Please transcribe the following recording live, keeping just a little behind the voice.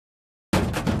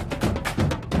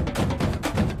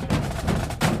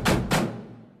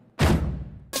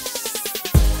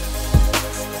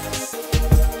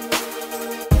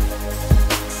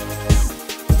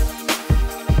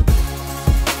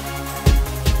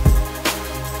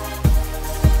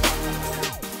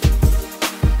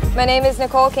My name is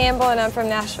Nicole Campbell and I'm from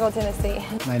Nashville, Tennessee.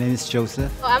 My name is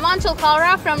Joseph. I'm Anshul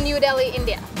Kalra from New Delhi,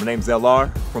 India. My name's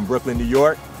LR from Brooklyn, New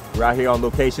York. We're out here on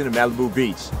location in Malibu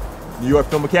Beach. New York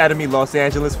Film Academy, Los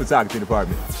Angeles Photography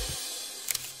Department.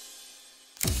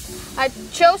 I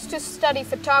chose to study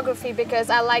photography because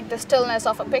I like the stillness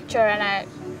of a picture, and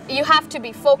you have to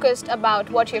be focused about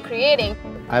what you're creating.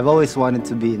 I've always wanted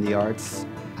to be in the arts.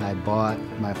 I bought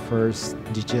my first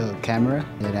digital camera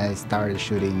and I started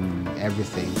shooting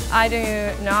everything. I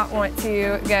do not want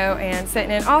to go and sit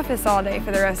in an office all day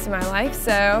for the rest of my life,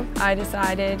 so I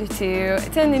decided to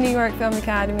attend the New York Film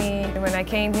Academy. And when I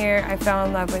came here, I fell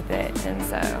in love with it, and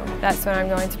so that's what I'm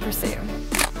going to pursue.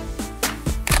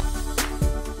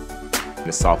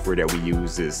 The software that we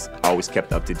use is always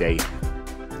kept up to date.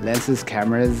 Lenses,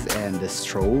 cameras, and the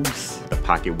strobes. The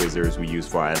pocket wizards we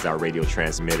use as our radio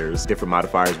transmitters, different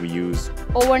modifiers we use.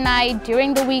 Overnight,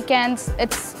 during the weekends,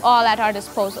 it's all at our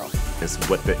disposal. It's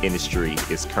what the industry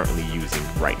is currently using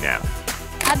right now.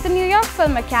 At the New York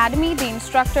Film Academy, the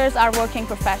instructors are working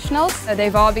professionals.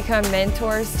 They've all become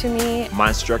mentors to me. My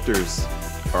instructors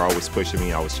are always pushing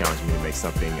me, always challenging me to make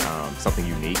something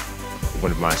unique.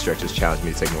 One of my instructors challenged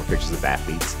me to take more pictures of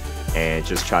athletes and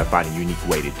just try to find a unique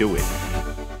way to do it.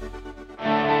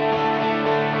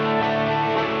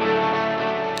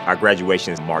 Our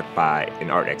graduation is marked by an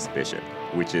art exhibition,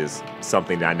 which is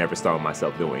something that I never saw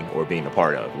myself doing or being a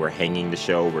part of. We're hanging the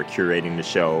show, we're curating the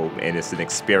show, and it's an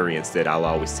experience that I'll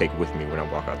always take with me when I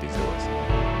walk out these doors.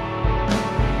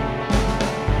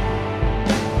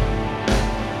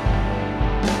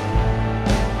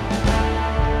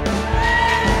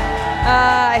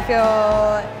 I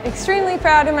feel extremely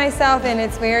proud of myself, and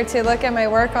it's weird to look at my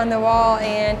work on the wall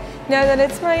and know that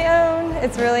it's my own.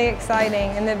 It's really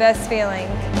exciting and the best feeling.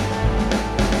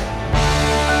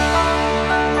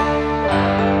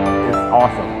 It's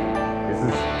awesome.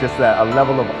 This is just a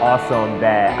level of awesome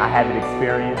that I haven't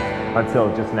experienced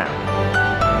until just now.